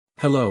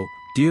Hello,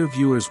 dear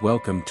viewers,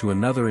 welcome to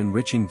another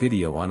enriching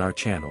video on our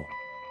channel.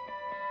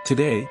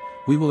 Today,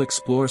 we will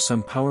explore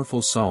some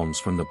powerful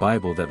psalms from the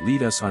Bible that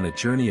lead us on a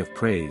journey of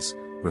praise,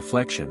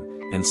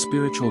 reflection, and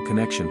spiritual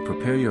connection.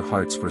 Prepare your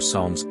hearts for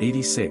Psalms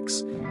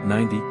 86,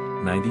 90,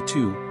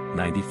 92,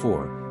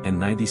 94, and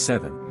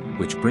 97,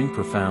 which bring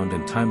profound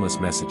and timeless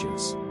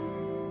messages.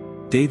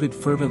 David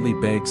fervently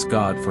begs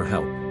God for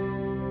help.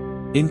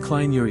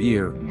 Incline your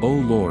ear, O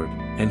Lord,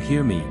 and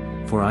hear me,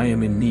 for I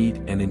am in need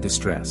and in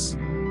distress.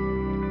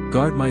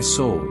 Guard my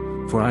soul,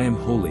 for I am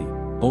holy,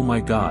 O my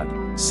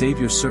God, save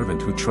your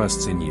servant who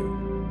trusts in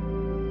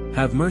you.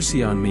 Have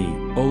mercy on me,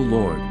 O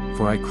Lord,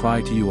 for I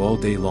cry to you all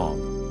day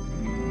long.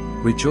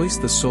 Rejoice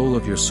the soul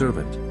of your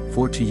servant,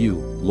 for to you,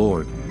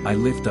 Lord, I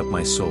lift up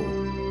my soul.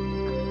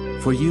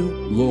 For you,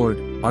 Lord,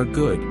 are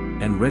good,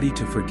 and ready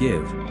to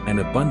forgive, and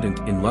abundant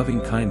in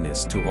loving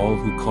kindness to all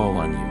who call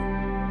on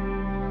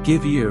you.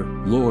 Give ear,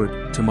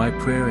 Lord, to my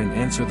prayer and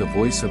answer the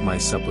voice of my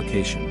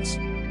supplications.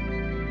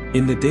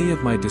 In the day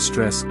of my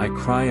distress I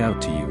cry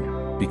out to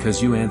you,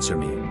 because you answer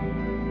me.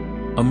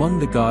 Among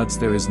the gods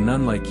there is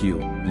none like you,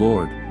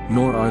 Lord,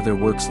 nor are there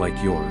works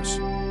like yours.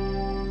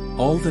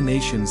 All the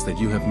nations that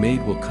you have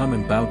made will come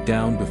and bow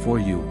down before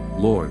you,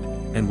 Lord,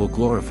 and will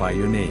glorify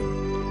your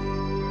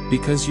name.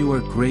 Because you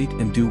are great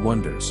and do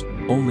wonders,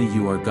 only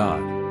you are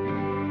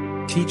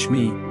God. Teach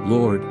me,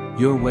 Lord,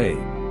 your way,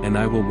 and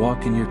I will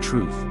walk in your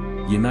truth.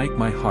 Unite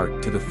my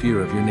heart to the fear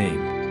of your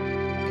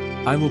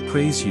name. I will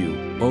praise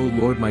you, O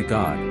Lord my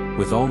God,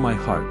 with all my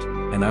heart,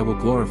 and I will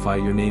glorify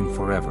your name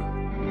forever.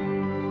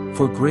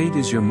 For great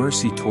is your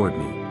mercy toward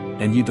me,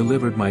 and you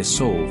delivered my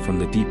soul from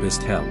the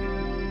deepest hell.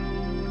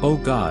 O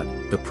God,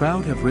 the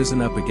proud have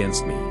risen up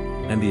against me,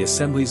 and the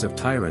assemblies of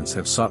tyrants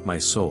have sought my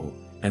soul,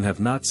 and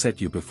have not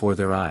set you before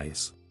their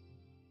eyes.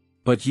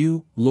 But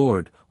you,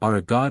 Lord, are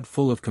a God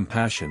full of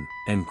compassion,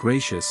 and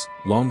gracious,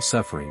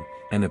 long-suffering,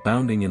 and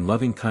abounding in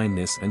loving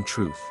kindness and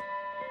truth.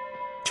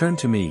 Turn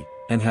to me,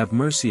 and have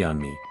mercy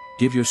on me,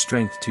 give your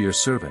strength to your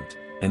servant,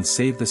 and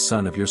save the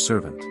son of your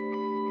servant.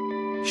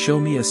 Show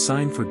me a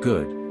sign for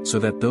good, so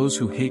that those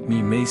who hate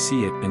me may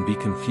see it and be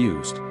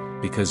confused,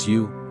 because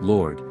you,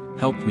 Lord,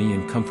 helped me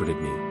and comforted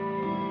me.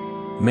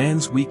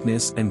 Man's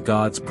weakness and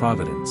God's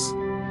providence.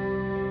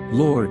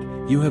 Lord,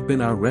 you have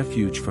been our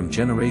refuge from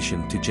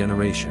generation to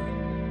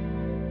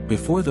generation.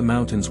 Before the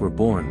mountains were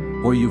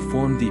born, or you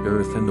formed the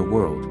earth and the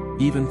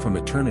world, even from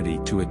eternity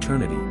to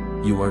eternity,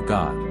 you are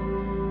God.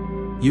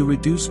 You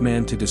reduce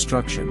man to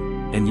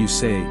destruction, and you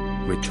say,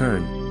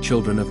 Return,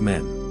 children of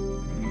men.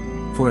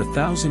 For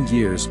 1,000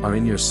 years are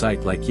in your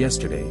sight like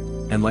yesterday,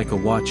 and like a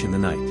watch in the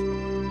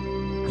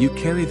night. You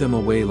carry them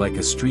away like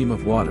a stream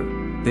of water,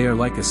 they are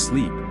like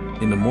asleep,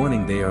 in the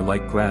morning they are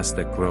like grass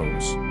that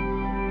grows.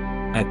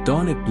 At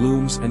dawn it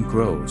blooms and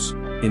grows,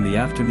 in the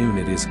afternoon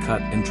it is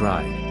cut and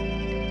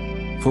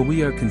dried. For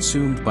we are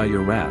consumed by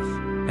your wrath,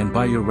 and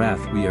by your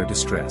wrath we are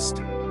distressed.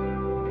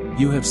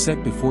 You have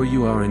set before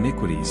you our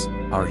iniquities,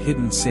 our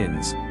hidden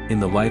sins, in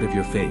the light of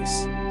your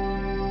face.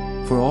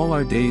 For all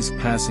our days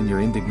pass in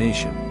your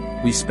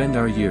indignation, we spend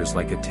our years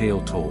like a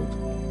tale told.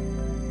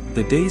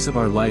 The days of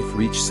our life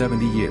reach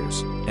 70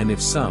 years, and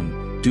if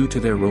some, due to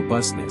their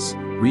robustness,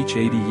 reach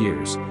 80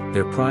 years,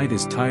 their pride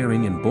is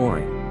tiring and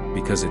boring,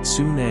 because it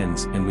soon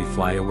ends and we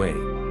fly away.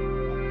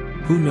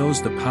 Who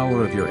knows the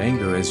power of your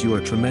anger? As you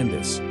are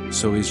tremendous,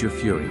 so is your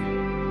fury.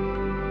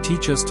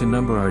 Teach us to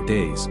number our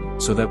days,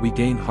 so that we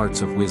gain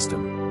hearts of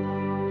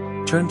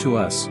wisdom. Turn to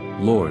us,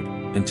 Lord,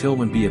 until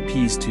when be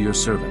appeased to your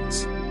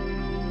servants.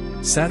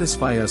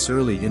 Satisfy us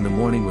early in the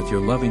morning with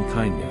your loving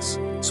kindness,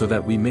 so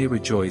that we may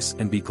rejoice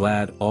and be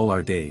glad all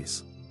our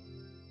days.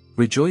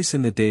 Rejoice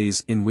in the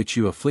days in which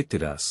you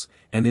afflicted us,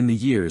 and in the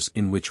years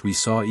in which we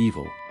saw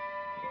evil.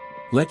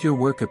 Let your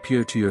work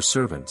appear to your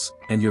servants,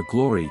 and your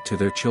glory to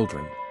their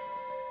children.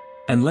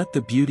 And let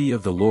the beauty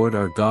of the Lord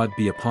our God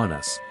be upon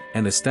us,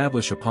 and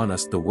establish upon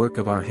us the work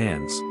of our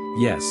hands,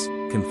 yes,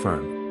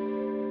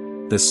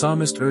 confirm. The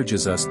psalmist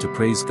urges us to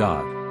praise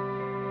God.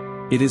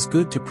 It is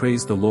good to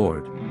praise the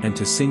Lord, and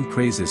to sing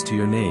praises to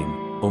your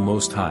name, O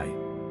Most High.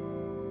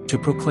 To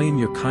proclaim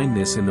your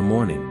kindness in the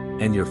morning,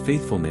 and your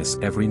faithfulness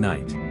every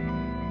night.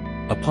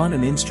 Upon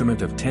an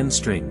instrument of 10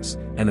 strings,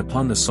 and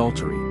upon the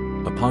psaltery,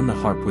 upon the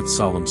harp with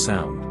solemn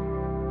sound.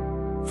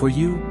 For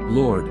you,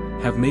 Lord,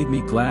 have made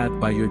me glad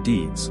by your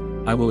deeds,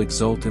 I will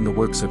exult in the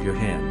works of your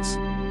hands.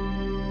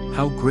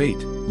 How great,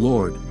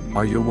 Lord,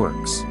 are your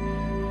works!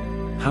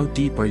 How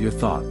deep are your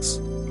thoughts!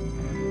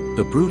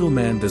 The brutal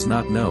man does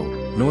not know,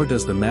 nor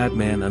does the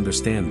madman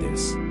understand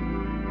this.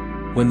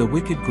 When the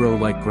wicked grow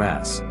like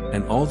grass,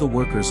 and all the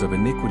workers of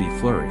iniquity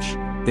flourish,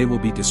 they will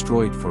be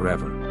destroyed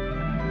forever.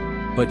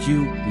 But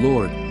you,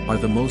 Lord, are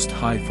the Most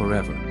High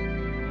forever.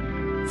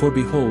 For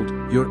behold,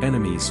 your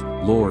enemies,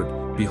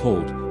 Lord,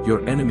 behold,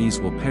 your enemies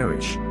will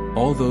perish,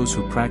 all those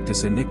who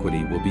practice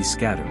iniquity will be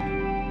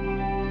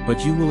scattered.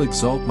 But you will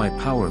exalt my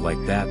power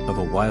like that of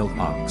a wild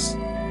ox.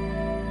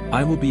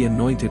 I will be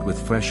anointed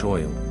with fresh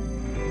oil.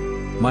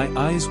 My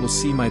eyes will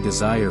see my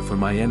desire for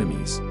my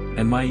enemies,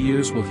 and my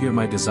ears will hear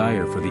my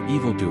desire for the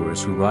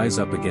evildoers who rise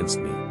up against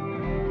me.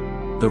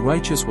 The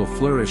righteous will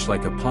flourish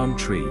like a palm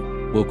tree,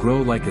 will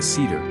grow like a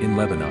cedar in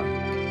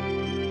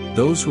Lebanon.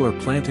 Those who are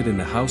planted in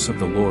the house of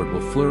the Lord will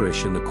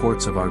flourish in the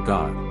courts of our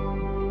God.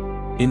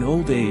 In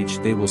old age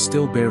they will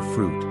still bear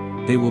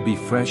fruit, they will be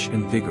fresh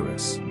and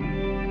vigorous.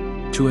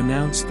 To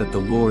announce that the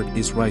Lord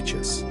is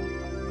righteous.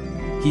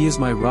 He is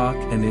my rock,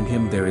 and in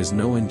him there is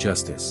no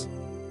injustice.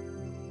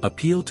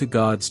 Appeal to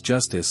God's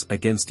justice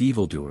against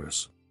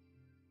evildoers.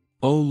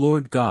 O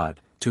Lord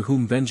God, to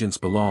whom vengeance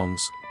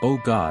belongs, O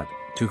God,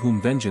 to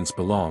whom vengeance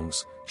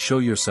belongs, show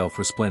yourself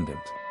resplendent.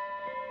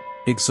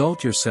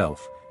 Exalt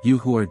yourself, you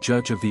who are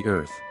judge of the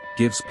earth,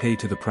 gives pay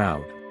to the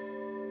proud.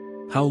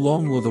 How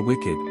long will the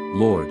wicked,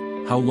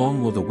 Lord, how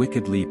long will the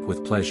wicked leap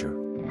with pleasure?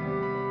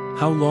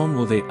 How long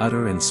will they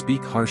utter and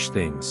speak harsh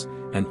things,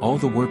 and all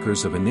the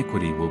workers of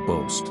iniquity will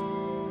boast?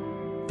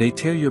 They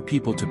tear your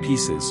people to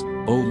pieces,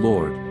 O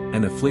Lord,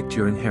 and afflict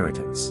your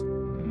inheritance.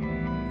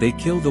 They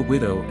kill the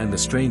widow and the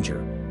stranger,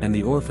 and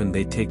the orphan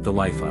they take the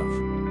life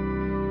of.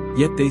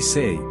 Yet they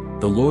say,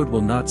 the Lord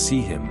will not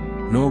see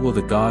him, nor will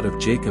the God of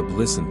Jacob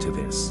listen to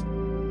this.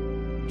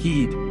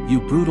 Heed, you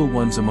brutal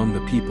ones among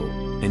the people,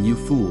 and you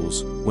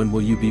fools, when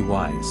will you be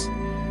wise?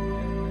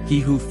 He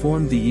who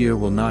formed the ear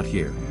will not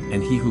hear,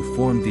 and he who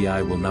formed the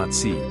eye will not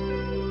see.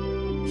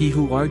 He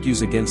who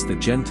argues against the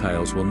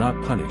Gentiles will not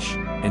punish,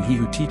 and he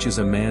who teaches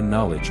a man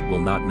knowledge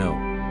will not know.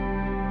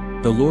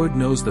 The Lord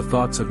knows the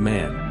thoughts of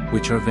man,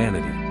 which are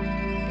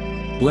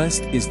vanity.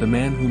 Blessed is the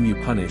man whom you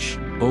punish,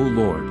 O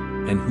Lord,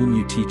 and whom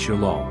you teach your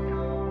law.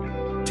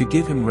 To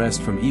give him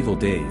rest from evil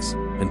days,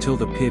 until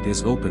the pit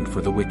is opened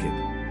for the wicked.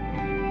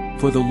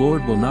 For the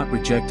Lord will not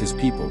reject his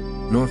people,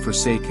 nor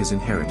forsake his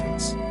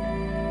inheritance.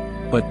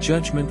 But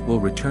judgment will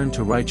return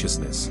to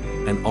righteousness,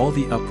 and all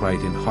the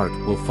upright in heart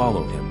will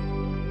follow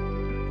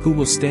him. Who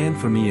will stand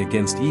for me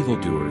against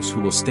evildoers?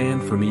 Who will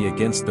stand for me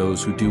against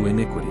those who do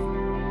iniquity?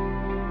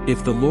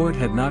 If the Lord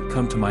had not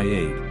come to my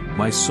aid,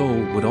 my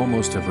soul would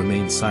almost have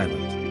remained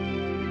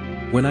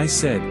silent. When I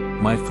said,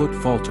 my foot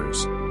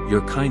falters,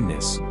 your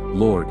kindness,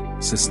 Lord,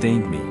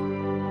 sustained me.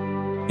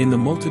 In the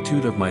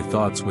multitude of my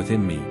thoughts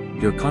within me,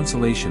 your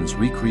consolations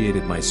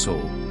recreated my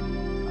soul.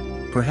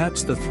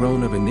 Perhaps the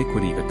throne of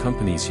iniquity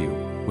accompanies you,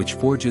 which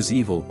forges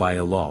evil by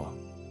a law.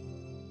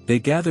 They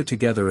gather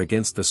together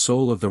against the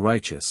soul of the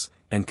righteous,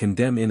 and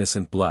condemn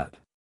innocent blood.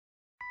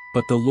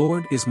 But the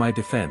Lord is my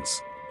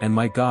defense, and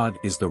my God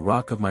is the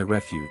rock of my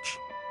refuge.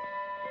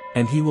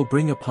 And he will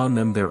bring upon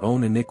them their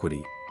own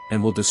iniquity,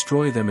 and will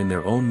destroy them in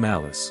their own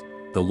malice.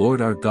 The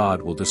Lord our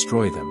God will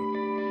destroy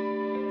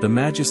them. The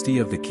majesty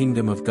of the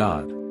kingdom of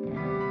God.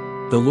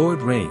 The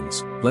Lord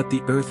reigns, let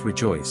the earth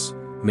rejoice,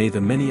 may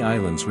the many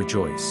islands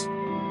rejoice.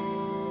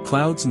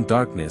 Clouds and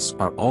darkness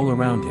are all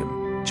around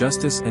him,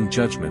 justice and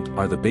judgment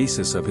are the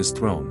basis of his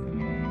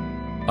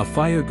throne. A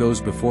fire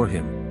goes before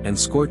him, and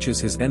scorches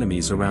his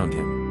enemies around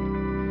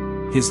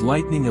him. His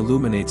lightning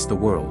illuminates the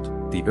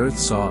world, the earth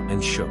saw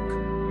and shook.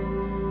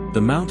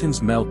 The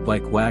mountains melt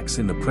like wax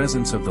in the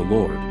presence of the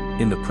Lord,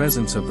 in the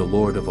presence of the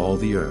Lord of all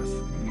the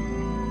earth.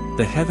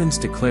 The heavens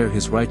declare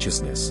his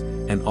righteousness,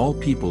 and all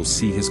peoples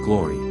see his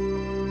glory.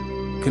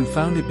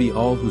 Confounded be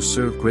all who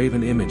serve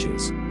graven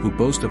images, who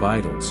boast of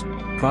idols,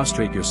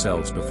 prostrate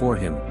yourselves before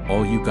him,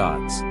 all you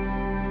gods.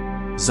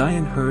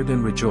 Zion heard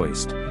and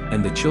rejoiced,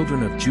 and the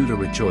children of Judah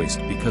rejoiced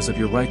because of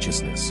your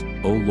righteousness,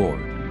 O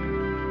Lord.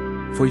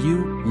 For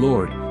you,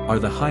 Lord, are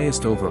the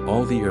highest over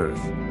all the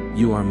earth,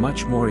 you are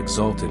much more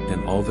exalted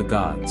than all the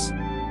gods.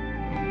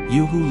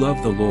 You who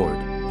love the Lord,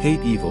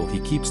 hate evil. He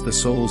keeps the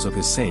souls of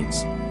his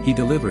saints, he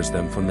delivers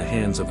them from the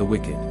hands of the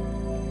wicked.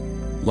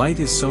 Light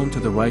is sown to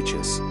the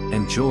righteous,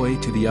 and joy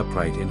to the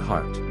upright in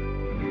heart.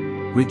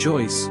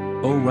 Rejoice,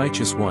 O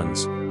righteous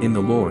ones, in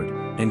the Lord,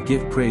 and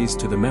give praise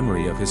to the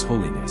memory of his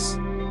holiness.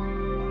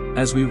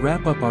 As we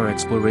wrap up our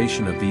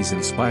exploration of these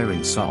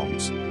inspiring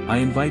psalms, I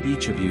invite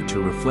each of you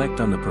to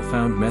reflect on the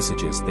profound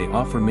messages they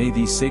offer. May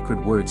these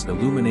sacred words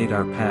illuminate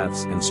our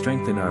paths and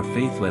strengthen our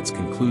faith. Let's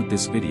conclude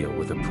this video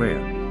with a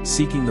prayer,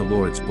 seeking the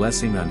Lord's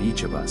blessing on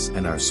each of us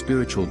and our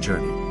spiritual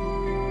journey.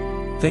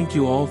 Thank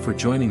you all for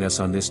joining us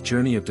on this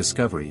journey of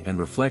discovery and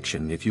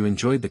reflection. If you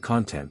enjoyed the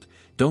content,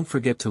 don't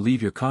forget to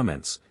leave your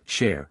comments,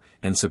 share,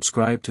 and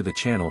subscribe to the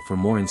channel for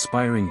more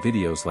inspiring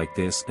videos like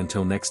this.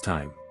 Until next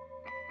time.